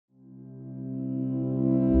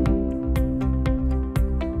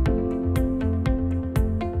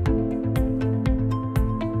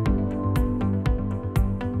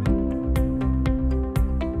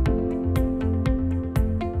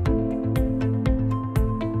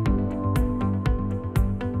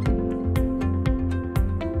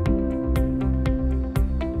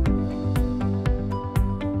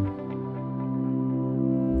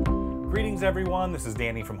everyone, this is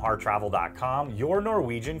Danny from HarTravel.com, your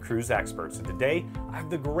Norwegian cruise experts, and today I have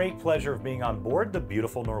the great pleasure of being on board the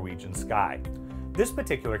beautiful Norwegian Sky. This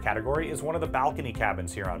particular category is one of the balcony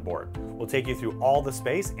cabins here on board. We'll take you through all the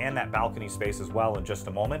space and that balcony space as well in just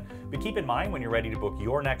a moment, but keep in mind when you're ready to book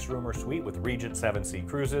your next room or suite with Regent 7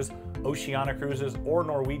 Cruises, Oceania Cruises, or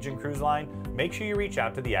Norwegian Cruise Line, make sure you reach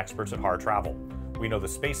out to the experts at HarTravel. We know the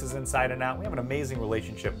spaces inside and out, we have an amazing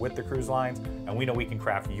relationship with the cruise lines, and we know we can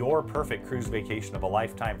craft your perfect cruise vacation of a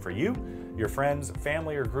lifetime for you, your friends,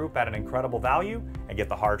 family, or group at an incredible value, and get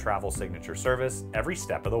the HarTravel signature service every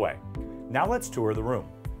step of the way. Now let's tour the room.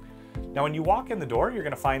 Now when you walk in the door, you're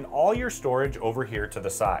going to find all your storage over here to the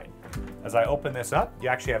side. As I open this up, you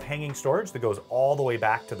actually have hanging storage that goes all the way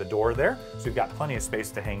back to the door there, so you've got plenty of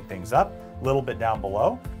space to hang things up. A little bit down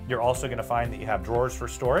below, you're also going to find that you have drawers for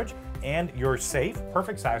storage, and your safe,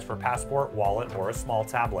 perfect size for passport, wallet, or a small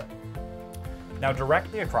tablet. Now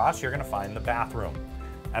directly across, you're going to find the bathroom.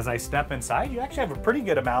 As I step inside, you actually have a pretty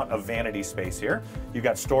good amount of vanity space here. You've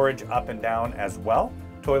got storage up and down as well.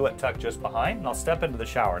 Toilet tucked just behind, and I'll step into the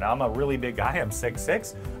shower. Now I'm a really big guy, I'm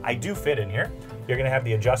 6'6". I do fit in here. You're gonna have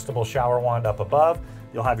the adjustable shower wand up above.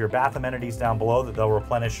 You'll have your bath amenities down below that they'll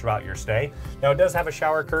replenish throughout your stay. Now it does have a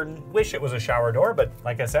shower curtain. Wish it was a shower door, but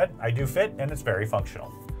like I said, I do fit and it's very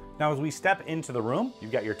functional. Now as we step into the room,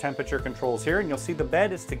 you've got your temperature controls here, and you'll see the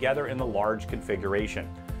bed is together in the large configuration.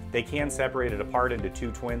 They can separate it apart into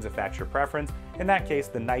two twins if that's your preference. In that case,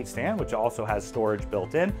 the nightstand, which also has storage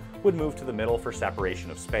built in, would move to the middle for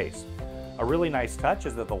separation of space. A really nice touch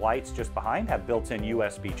is that the lights just behind have built-in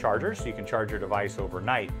USB chargers, so you can charge your device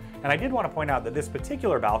overnight. And I did want to point out that this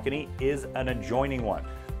particular balcony is an adjoining one.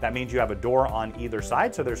 That means you have a door on either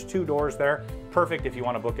side, so there's two doors there. Perfect if you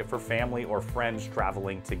want to book it for family or friends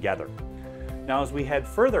traveling together. Now as we head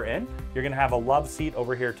further in, you're going to have a love seat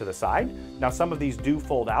over here to the side. Now some of these do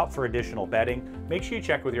fold out for additional bedding. Make sure you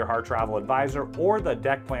check with your HarTravel advisor or the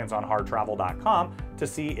deck plans on HarTravel.com to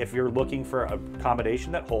see if you're looking for an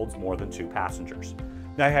accommodation that holds more than 2 passengers.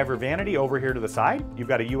 Now you have your vanity over here to the side. You've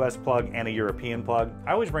got a US plug and a European plug.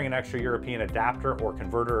 I always bring an extra European adapter or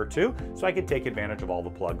converter or two so I can take advantage of all the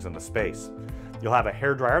plugs in the space. You'll have a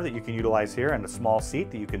hairdryer that you can utilize here and a small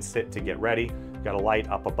seat that you can sit to get ready. You've got a light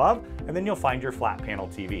up above, and then you'll find your flat panel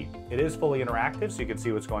TV. It is fully interactive, so you can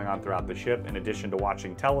see what's going on throughout the ship in addition to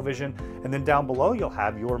watching television. And then down below, you'll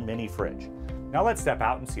have your mini fridge. Now let's step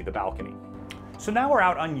out and see the balcony. So now we're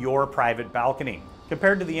out on your private balcony.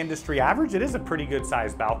 Compared to the industry average, it is a pretty good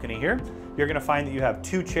sized balcony here. You're gonna find that you have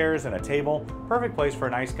 2 chairs and a table. Perfect place for a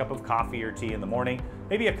nice cup of coffee or tea in the morning,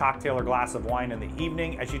 maybe a cocktail or glass of wine in the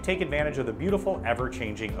evening as you take advantage of the beautiful,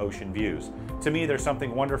 ever-changing ocean views. To me, there's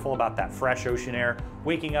something wonderful about that fresh ocean air,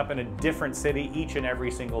 waking up in a different city each and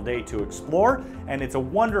every single day to explore, and it's a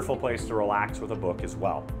wonderful place to relax with a book as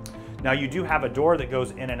well. Now you do have a door that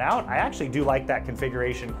goes in and out. I actually do like that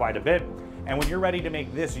configuration quite a bit. And when you're ready to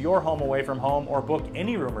make this your home away from home or book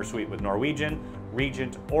any room or suite with Norwegian,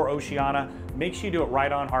 Regent, or Oceania, make sure you do it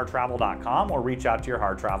right on HarTravel.com or reach out to your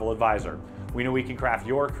HarTravel advisor. We know we can craft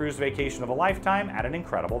your cruise vacation of a lifetime at an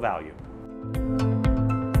incredible value.